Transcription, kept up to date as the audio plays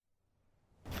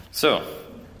So,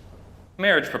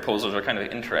 marriage proposals are kind of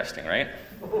interesting, right?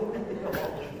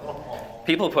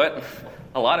 People put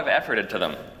a lot of effort into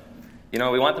them. You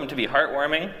know, we want them to be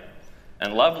heartwarming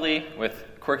and lovely with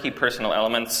quirky personal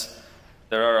elements.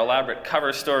 There are elaborate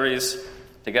cover stories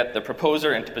to get the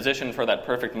proposer into position for that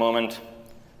perfect moment.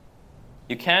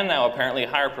 You can now apparently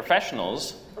hire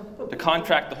professionals to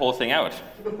contract the whole thing out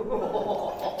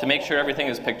to make sure everything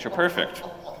is picture perfect.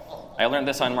 I learned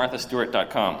this on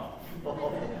marthastewart.com.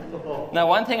 Now,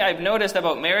 one thing I've noticed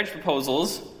about marriage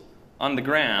proposals on the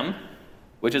gram,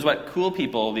 which is what cool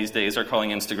people these days are calling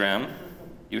Instagram,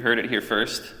 you heard it here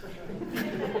first.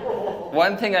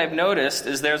 One thing I've noticed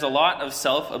is there's a lot of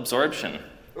self-absorption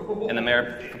in the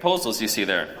marriage proposals you see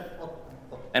there.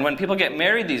 And when people get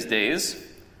married these days,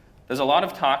 there's a lot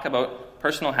of talk about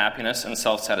personal happiness and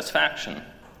self-satisfaction.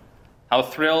 How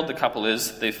thrilled the couple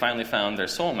is they finally found their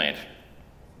soulmate.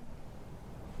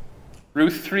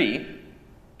 Ruth 3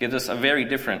 gives us a very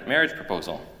different marriage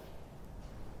proposal.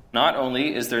 Not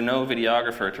only is there no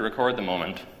videographer to record the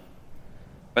moment,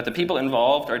 but the people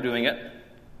involved are doing it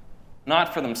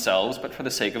not for themselves, but for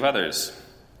the sake of others,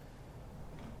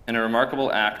 in a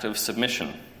remarkable act of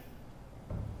submission.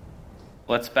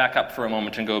 Let's back up for a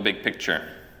moment and go big picture.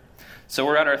 So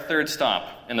we're at our third stop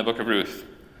in the book of Ruth.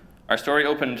 Our story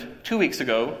opened 2 weeks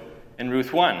ago in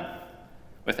Ruth 1,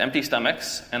 with empty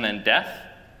stomachs and then death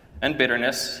and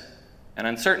bitterness and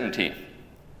uncertainty.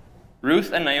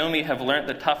 Ruth and Naomi have learnt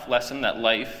the tough lesson that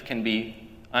life can be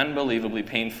unbelievably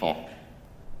painful.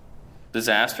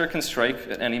 Disaster can strike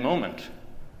at any moment.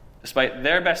 Despite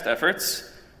their best efforts,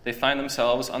 they find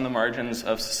themselves on the margins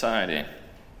of society.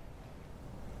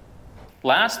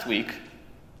 Last week,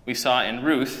 we saw in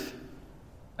Ruth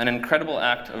an incredible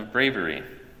act of bravery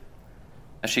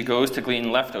as she goes to glean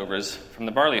leftovers from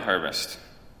the barley harvest.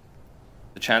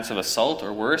 The chance of assault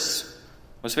or worse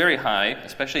was very high,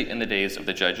 especially in the days of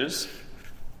the judges.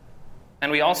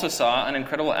 And we also saw an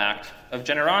incredible act of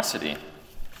generosity.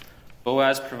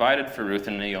 Boaz provided for Ruth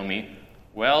and Naomi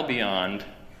well beyond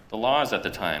the laws at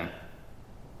the time.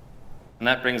 And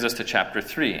that brings us to chapter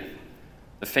 3,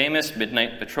 the famous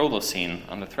midnight betrothal scene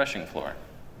on the threshing floor.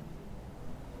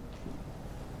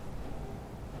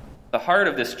 The heart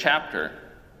of this chapter,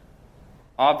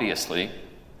 obviously,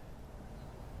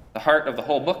 the heart of the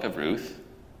whole book of Ruth,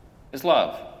 is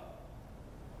love.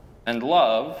 And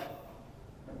love,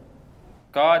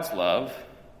 God's love,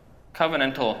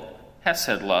 covenantal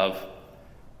Hesed love,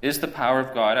 is the power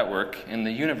of God at work in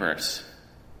the universe.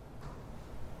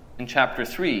 In chapter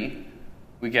 3,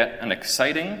 we get an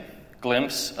exciting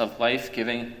glimpse of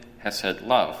life-giving Hesed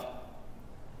love.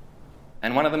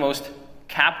 And one of the most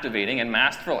captivating and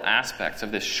masterful aspects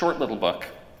of this short little book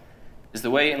is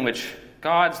the way in which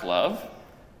God's love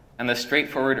and the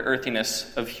straightforward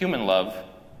earthiness of human love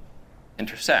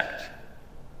intersect.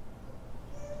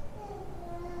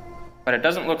 But it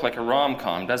doesn't look like a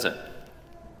rom-com, does it?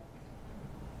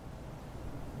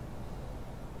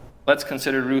 Let's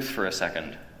consider Ruth for a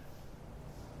second.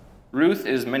 Ruth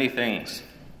is many things.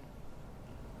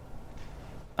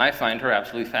 I find her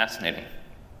absolutely fascinating.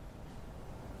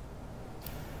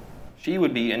 She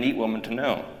would be a neat woman to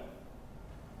know.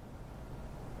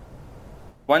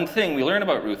 One thing we learn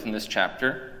about Ruth in this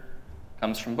chapter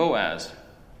comes from Boaz.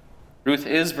 Ruth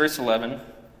is, verse 11,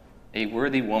 a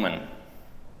worthy woman.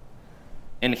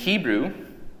 In Hebrew,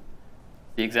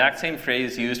 the exact same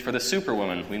phrase used for the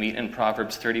superwoman we meet in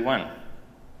Proverbs 31.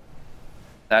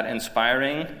 That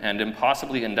inspiring and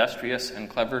impossibly industrious and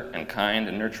clever and kind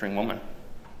and nurturing woman.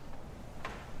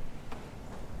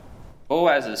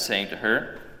 Boaz is saying to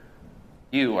her,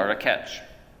 "You are a catch."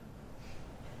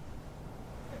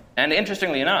 And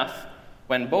interestingly enough,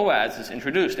 when Boaz is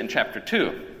introduced in chapter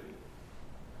 2,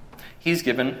 he's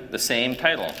given the same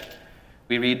title.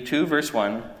 We read 2 verse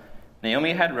 1,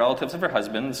 Naomi had relatives of her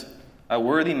husband's, a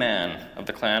worthy man of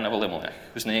the clan of Elimelech,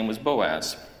 whose name was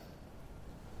Boaz.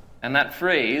 And that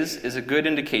phrase is a good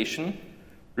indication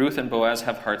Ruth and Boaz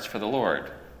have hearts for the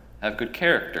Lord, have good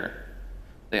character.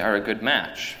 They are a good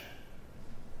match.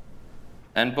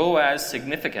 And Boaz,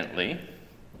 significantly,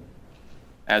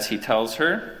 as he tells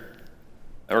her,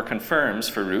 or confirms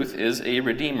for Ruth, is a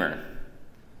redeemer.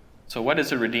 So what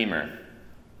is a redeemer?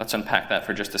 Let's unpack that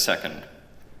for just a second.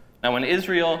 Now, when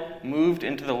Israel moved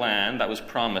into the land that was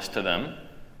promised to them,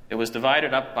 it was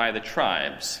divided up by the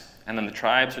tribes. And then the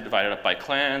tribes were divided up by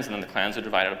clans, and then the clans were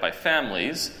divided up by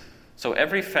families. So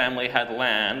every family had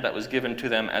land that was given to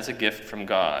them as a gift from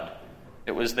God.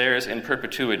 It was theirs in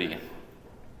perpetuity.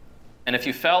 And if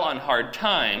you fell on hard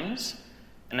times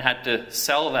and had to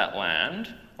sell that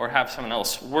land or have someone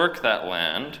else work that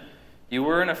land, you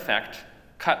were in effect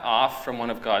cut off from one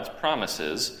of God's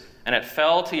promises, and it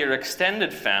fell to your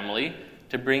extended family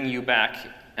to bring you back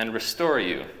and restore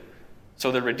you.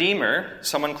 So the Redeemer,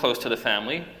 someone close to the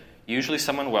family, usually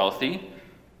someone wealthy,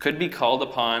 could be called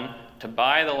upon to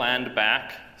buy the land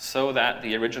back so that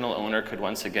the original owner could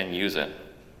once again use it.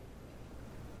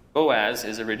 Boaz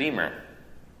is a redeemer.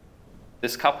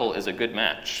 This couple is a good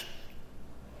match.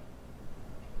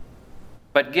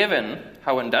 But given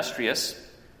how industrious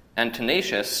and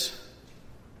tenacious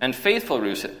and faithful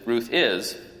Ruth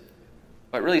is,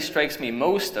 what really strikes me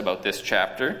most about this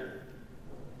chapter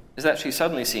is that she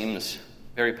suddenly seems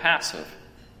very passive.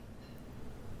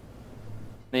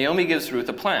 Naomi gives Ruth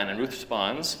a plan, and Ruth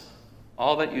responds,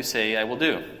 "All that you say I will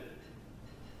do."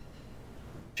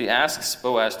 She asks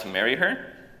Boaz to marry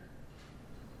her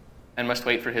and must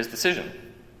wait for his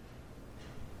decision.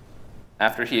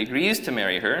 After he agrees to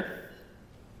marry her,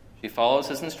 she follows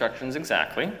his instructions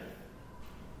exactly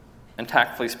and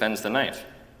tactfully spends the night.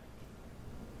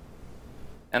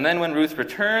 And then when Ruth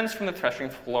returns from the threshing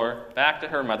floor back to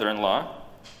her mother-in-law,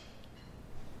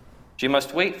 she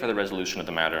must wait for the resolution of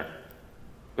the matter,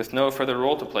 with no further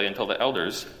role to play until the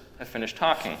elders have finished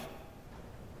talking.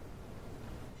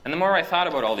 And the more I thought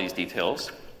about all these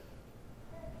details,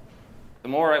 the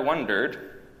more I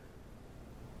wondered,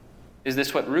 is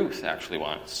this what Ruth actually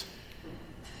wants?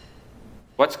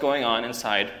 What's going on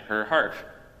inside her heart?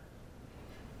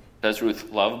 Does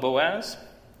Ruth love Boaz?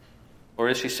 Or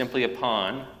is she simply a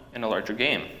pawn in a larger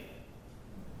game?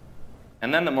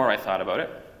 And then the more I thought about it,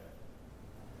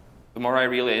 the more I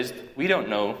realized we don't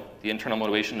know the internal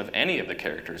motivation of any of the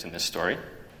characters in this story.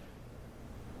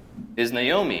 Is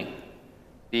Naomi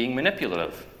being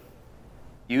manipulative,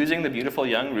 using the beautiful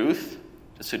young Ruth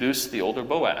to seduce the older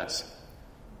Boaz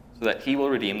so that he will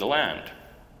redeem the land?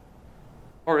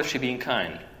 Or is she being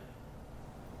kind?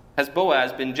 Has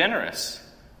Boaz been generous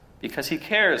because he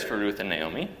cares for Ruth and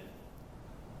Naomi?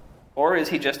 Or is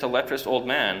he just a leprous old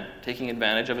man taking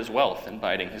advantage of his wealth and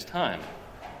biding his time?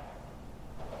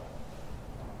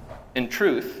 In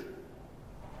truth,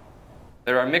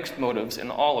 there are mixed motives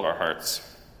in all of our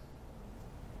hearts.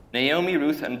 Naomi,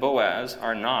 Ruth, and Boaz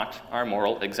are not our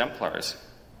moral exemplars,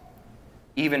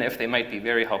 even if they might be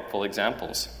very helpful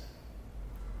examples.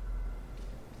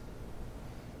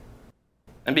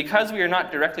 And because we are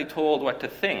not directly told what to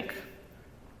think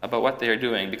about what they are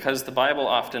doing, because the Bible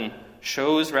often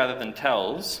shows rather than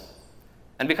tells,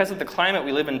 and because of the climate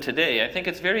we live in today, I think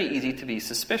it's very easy to be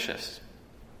suspicious.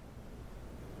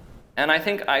 And I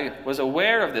think I was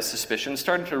aware of this suspicion,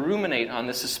 started to ruminate on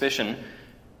this suspicion,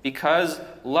 because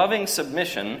loving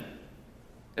submission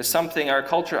is something our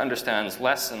culture understands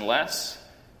less and less.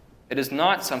 It is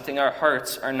not something our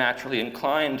hearts are naturally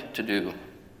inclined to do.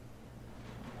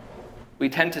 We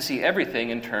tend to see everything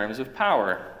in terms of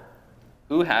power.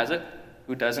 Who has it?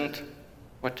 Who doesn't?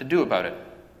 What to do about it?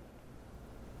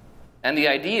 And the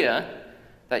idea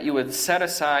that you would set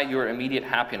aside your immediate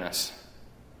happiness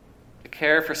to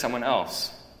care for someone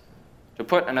else, to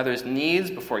put another's needs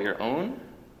before your own,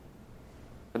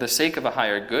 for the sake of a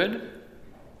higher good,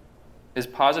 is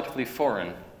positively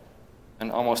foreign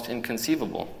and almost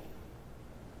inconceivable.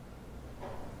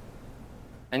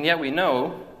 And yet we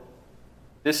know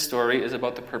this story is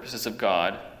about the purposes of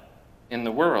God in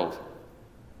the world.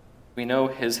 We know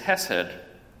his hesed,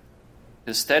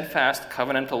 his steadfast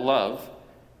covenantal love,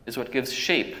 is what gives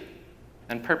shape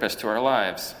and purpose to our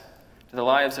lives, to the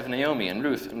lives of Naomi and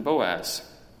Ruth and Boaz.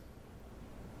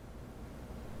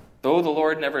 Though the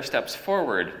Lord never steps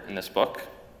forward in this book,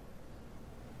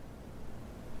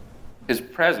 his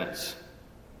presence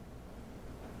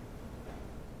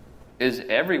is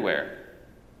everywhere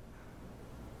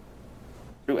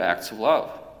through acts of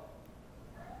love.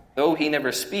 Though he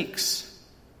never speaks,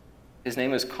 his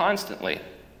name is constantly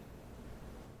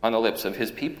on the lips of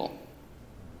his people.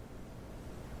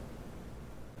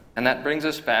 And that brings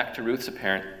us back to Ruth's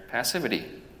apparent passivity,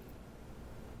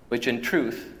 which in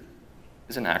truth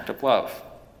is an act of love.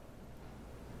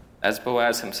 As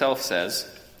Boaz himself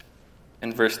says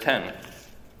in verse 10,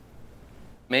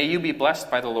 "May you be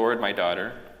blessed by the Lord, my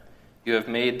daughter. You have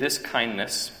made this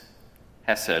kindness,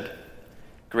 hesed,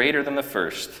 greater than the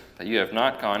first, that you have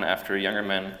not gone after younger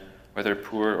men, whether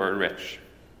poor or rich."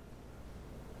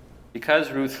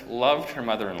 Because Ruth loved her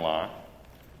mother-in-law,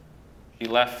 she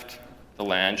left the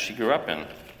land she grew up in.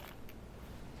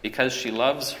 Because she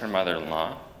loves her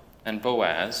mother-in-law and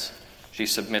Boaz, she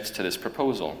submits to this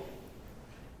proposal.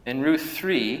 In Ruth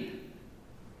 3,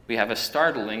 we have a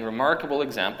startling, remarkable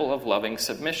example of loving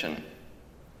submission.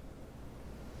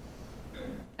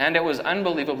 And it was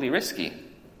unbelievably risky.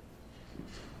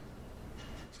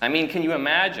 I mean, can you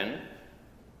imagine,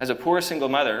 as a poor single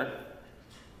mother,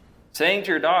 saying to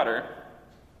your daughter,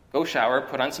 go shower,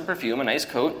 put on some perfume, a nice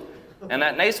coat, and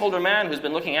that nice older man who's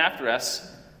been looking after us,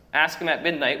 ask him at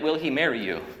midnight, will he marry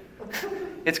you?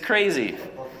 It's crazy.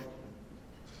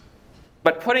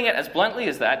 But putting it as bluntly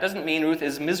as that doesn't mean Ruth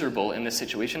is miserable in this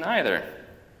situation either.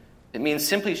 It means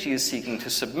simply she is seeking to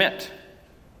submit.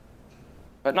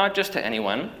 But not just to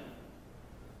anyone.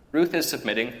 Ruth is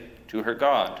submitting to her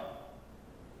God.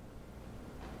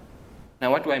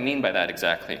 Now, what do I mean by that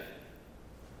exactly?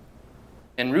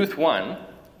 In Ruth 1,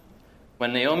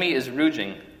 when Naomi is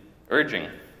urging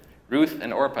Ruth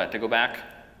and Orpah to go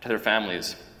back to their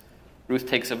families, Ruth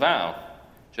takes a vow.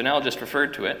 Janelle just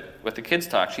referred to it with the kids'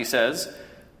 talk. She says,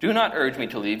 do not urge me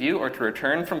to leave you or to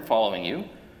return from following you.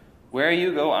 Where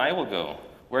you go, I will go.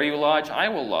 Where you lodge, I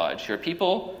will lodge. Your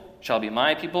people shall be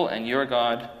my people, and your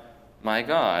God, my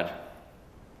God.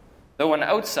 Though an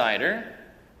outsider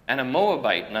and a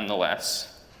Moabite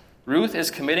nonetheless, Ruth is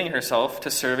committing herself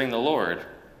to serving the Lord,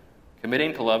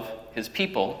 committing to love his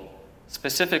people,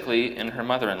 specifically in her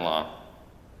mother-in-law.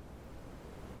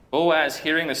 Boaz,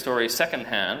 hearing the story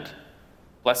secondhand,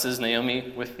 blesses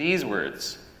Naomi with these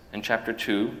words in chapter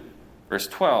 2, verse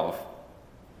 12.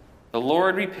 The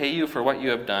Lord repay you for what you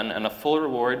have done, and a full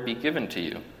reward be given to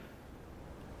you.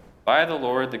 By the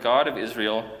Lord, the God of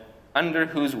Israel, under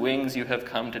whose wings you have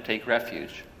come to take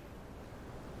refuge.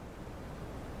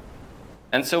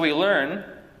 And so we learn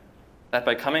that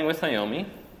by coming with Naomi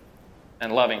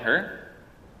and loving her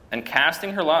and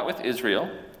casting her lot with Israel,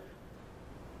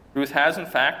 Ruth has in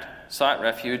fact sought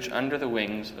refuge under the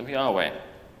wings of Yahweh.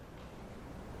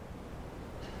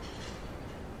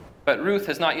 But Ruth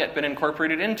has not yet been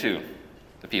incorporated into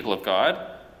the people of God,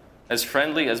 as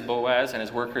friendly as Boaz and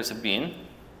his workers have been.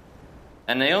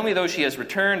 And Naomi, though she has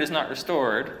returned, is not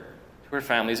restored to her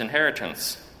family's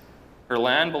inheritance. Her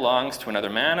land belongs to another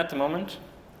man at the moment.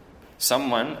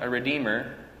 Someone, a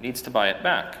redeemer, needs to buy it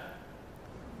back.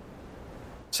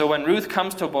 So when Ruth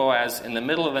comes to Boaz in the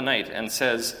middle of the night and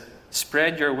says,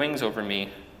 spread your wings over me,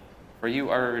 for you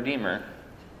are a redeemer,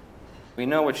 we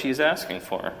know what she is asking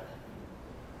for.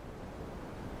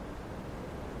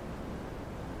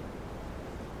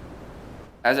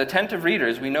 As attentive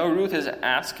readers, we know Ruth is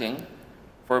asking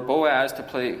for Boaz to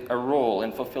play a role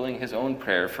in fulfilling his own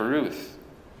prayer for Ruth.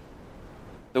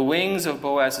 The wings of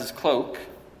Boaz's cloak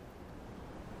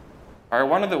are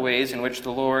one of the ways in which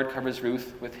the Lord covers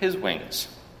Ruth with his wings.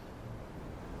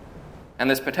 And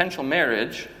this potential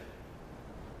marriage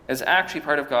is actually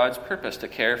part of God's purpose to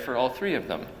care for all three of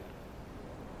them.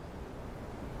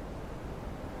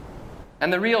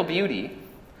 And the real beauty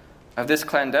of this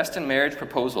clandestine marriage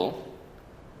proposal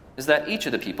is that each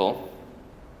of the people,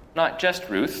 not just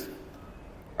Ruth,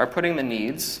 are putting the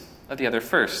needs of the other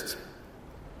first,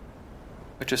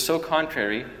 which is so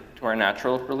contrary to our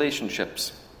natural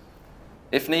relationships.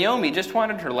 If Naomi just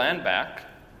wanted her land back,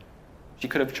 she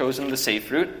could have chosen the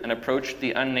safe route and approached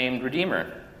the unnamed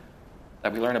Redeemer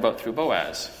that we learn about through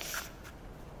Boaz.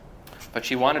 But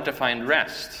she wanted to find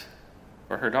rest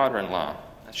for her daughter-in-law,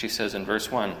 as she says in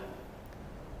verse 1,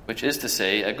 which is to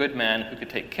say, a good man who could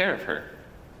take care of her.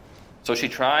 So she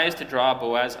tries to draw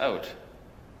Boaz out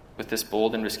with this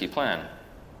bold and risky plan.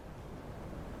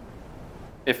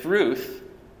 If Ruth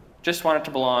just wanted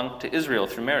to belong to Israel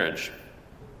through marriage,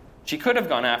 she could have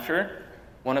gone after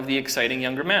one of the exciting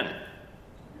younger men.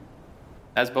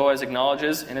 As Boaz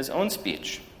acknowledges in his own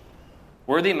speech,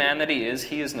 worthy man that he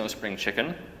is no spring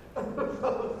chicken.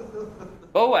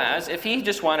 Boaz, if he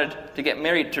just wanted to get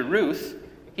married to Ruth,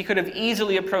 he could have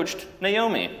easily approached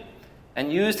Naomi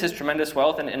and used his tremendous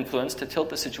wealth and influence to tilt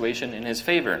the situation in his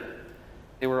favor.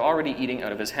 They were already eating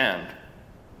out of his hand.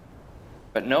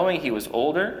 But knowing he was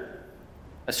older,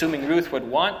 assuming Ruth would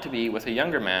want to be with a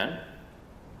younger man,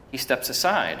 he steps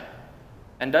aside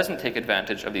and doesn't take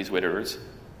advantage of these widowers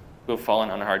who have fallen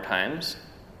on hard times.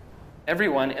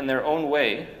 Everyone, in their own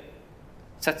way,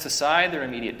 sets aside their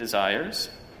immediate desires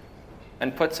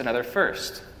and puts another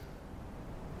first.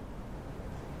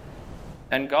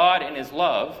 And God, in his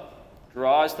love,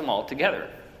 draws them all together.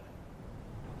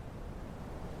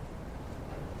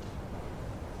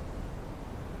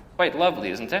 Quite lovely,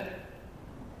 isn't it?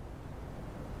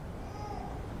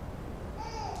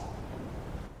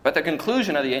 But the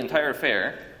conclusion of the entire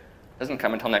affair doesn't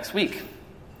come until next week,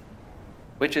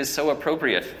 which is so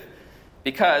appropriate,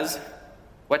 because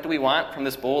what do we want from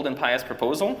this bold and pious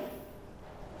proposal?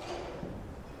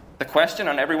 The question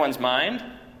on everyone's mind,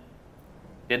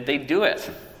 did they do it?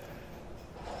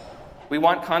 We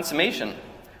want consummation.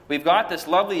 We've got this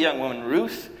lovely young woman,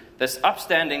 Ruth, this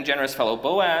upstanding, generous fellow,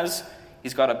 Boaz.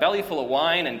 He's got a belly full of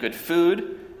wine and good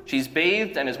food. She's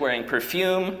bathed and is wearing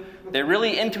perfume. They're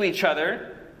really into each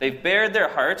other. They've bared their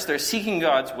hearts. They're seeking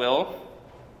God's will.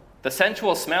 The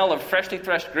sensual smell of freshly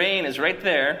threshed grain is right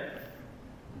there.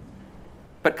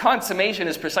 But consummation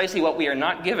is precisely what we are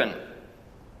not given,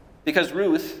 because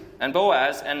Ruth and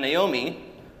Boaz and Naomi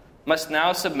must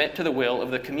now submit to the will of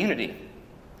the community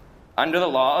under the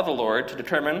law of the Lord to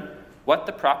determine what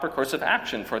the proper course of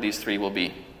action for these three will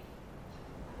be.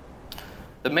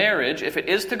 The marriage, if it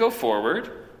is to go forward,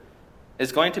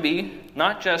 is going to be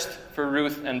not just for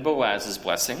Ruth and Boaz's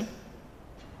blessing,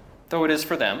 though it is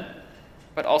for them,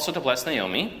 but also to bless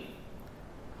Naomi,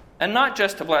 and not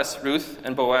just to bless Ruth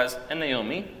and Boaz and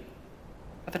Naomi,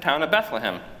 but the town of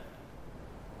Bethlehem.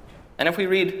 And if we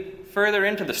read further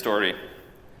into the story,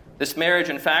 this marriage,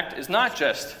 in fact, is not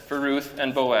just for Ruth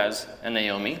and Boaz and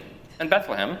Naomi and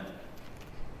Bethlehem,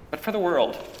 but for the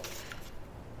world.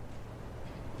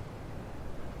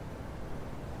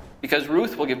 Because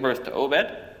Ruth will give birth to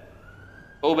Obed.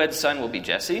 Obed's son will be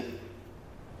Jesse.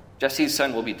 Jesse's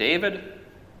son will be David.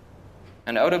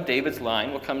 And out of David's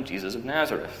line will come Jesus of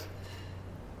Nazareth,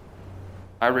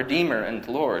 our Redeemer and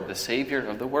Lord, the Savior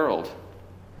of the world.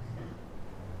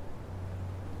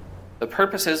 The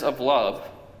purposes of love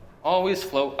always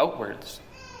flow outwards.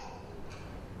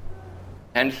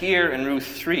 And here in Ruth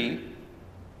 3,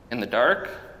 in the dark,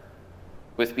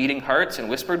 with beating hearts and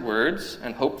whispered words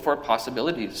and hoped for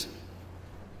possibilities,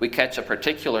 we catch a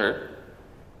particular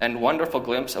and wonderful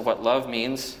glimpse of what love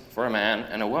means for a man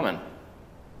and a woman.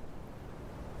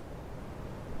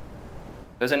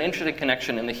 There's an interesting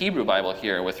connection in the Hebrew Bible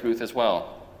here with Ruth as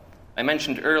well. I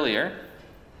mentioned earlier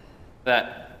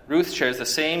that Ruth shares the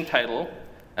same title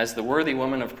as the worthy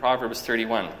woman of Proverbs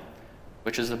 31,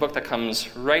 which is the book that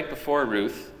comes right before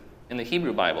Ruth in the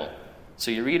Hebrew Bible. So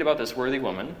you read about this worthy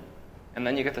woman, and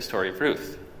then you get the story of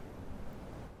Ruth.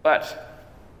 But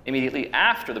immediately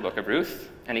after the book of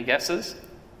Ruth, any guesses?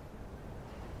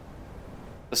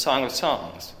 The Song of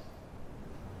Songs.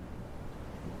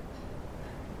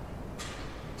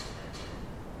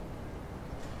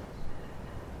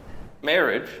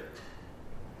 Marriage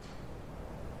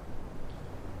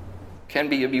can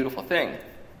be a beautiful thing,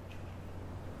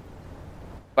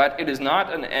 but it is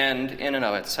not an end in and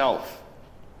of itself.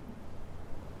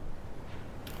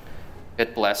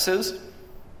 It blesses,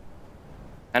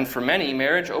 and for many,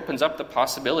 marriage opens up the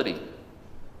possibility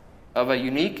of a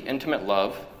unique, intimate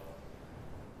love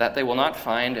that they will not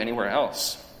find anywhere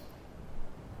else.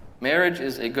 Marriage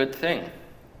is a good thing,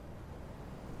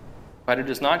 but it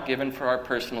is not given for our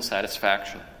personal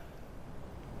satisfaction.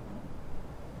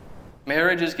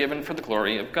 Marriage is given for the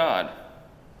glory of God.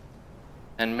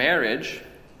 And marriage,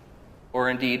 or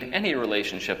indeed any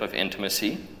relationship of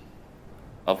intimacy,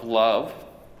 of love,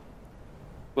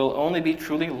 will only be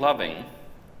truly loving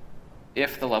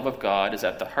if the love of God is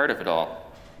at the heart of it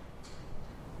all.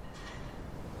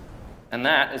 And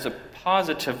that is a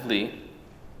positively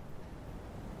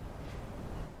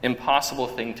impossible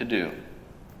thing to do,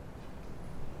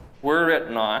 were it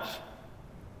not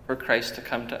for Christ to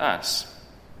come to us,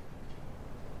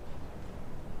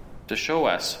 to show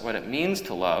us what it means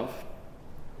to love,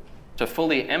 to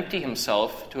fully empty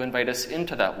himself to invite us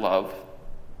into that love,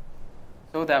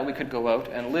 so that we could go out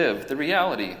and live the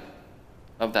reality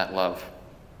of that love.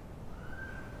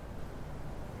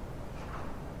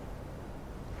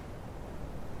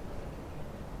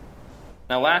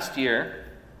 Now, last year,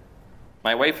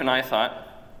 my wife and I thought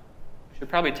we should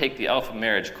probably take the Alpha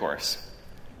Marriage course.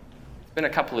 It's been a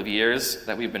couple of years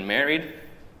that we've been married.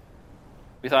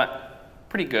 We thought,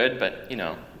 pretty good, but,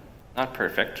 not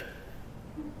perfect.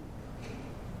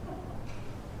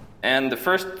 And the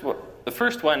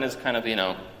first one is kind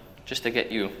of, just to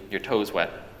get your toes wet.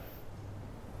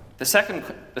 The second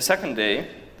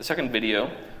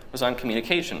video was on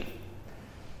communication.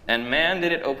 And man,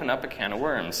 did it open up a can of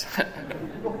worms.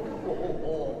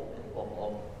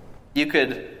 You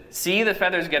could see the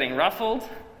feathers getting ruffled.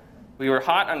 We were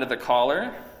hot under the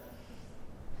collar.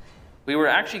 We were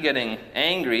actually getting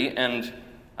angry, and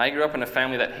I grew up in a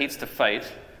family that hates to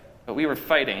fight, but we were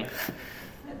fighting.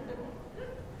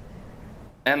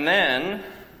 And then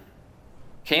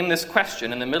came this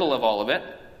question in the middle of all of it,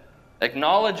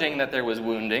 acknowledging that there was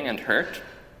wounding and hurt.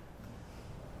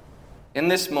 In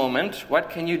this moment, what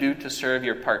can you do to serve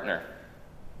your partner?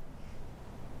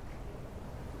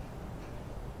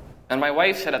 And my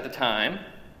wife said at the time,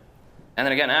 and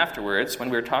then again afterwards, when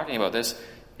we were talking about this,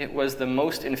 it was the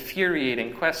most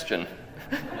infuriating question.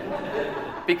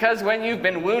 Because when you've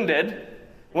been wounded,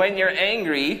 when you're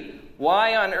angry,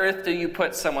 why on earth do you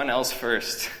put someone else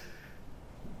first?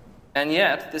 And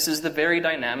yet, this is the very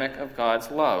dynamic of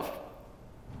God's love.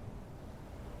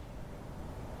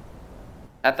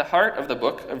 At the heart of the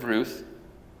book of Ruth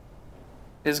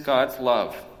is God's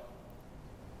love.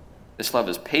 This love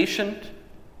is patient,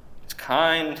 it's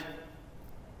kind,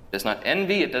 it does not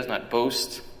envy, it does not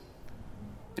boast,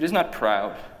 it is not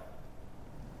proud,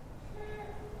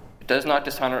 it does not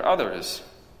dishonor others,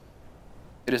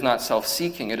 it is not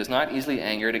self-seeking, it is not easily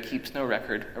angered, it keeps no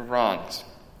record of wrongs,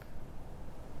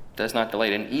 it does not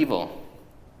delight in evil,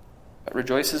 but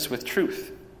rejoices with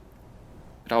truth.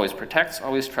 It always protects,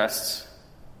 always trusts,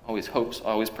 always hopes,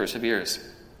 always perseveres.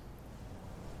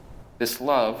 This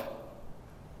love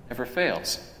never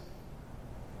fails.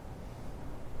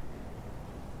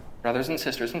 Brothers and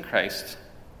sisters in Christ,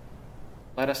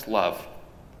 let us love.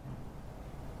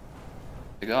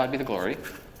 To God be the glory,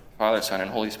 Father, Son,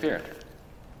 and Holy Spirit.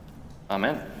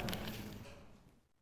 Amen.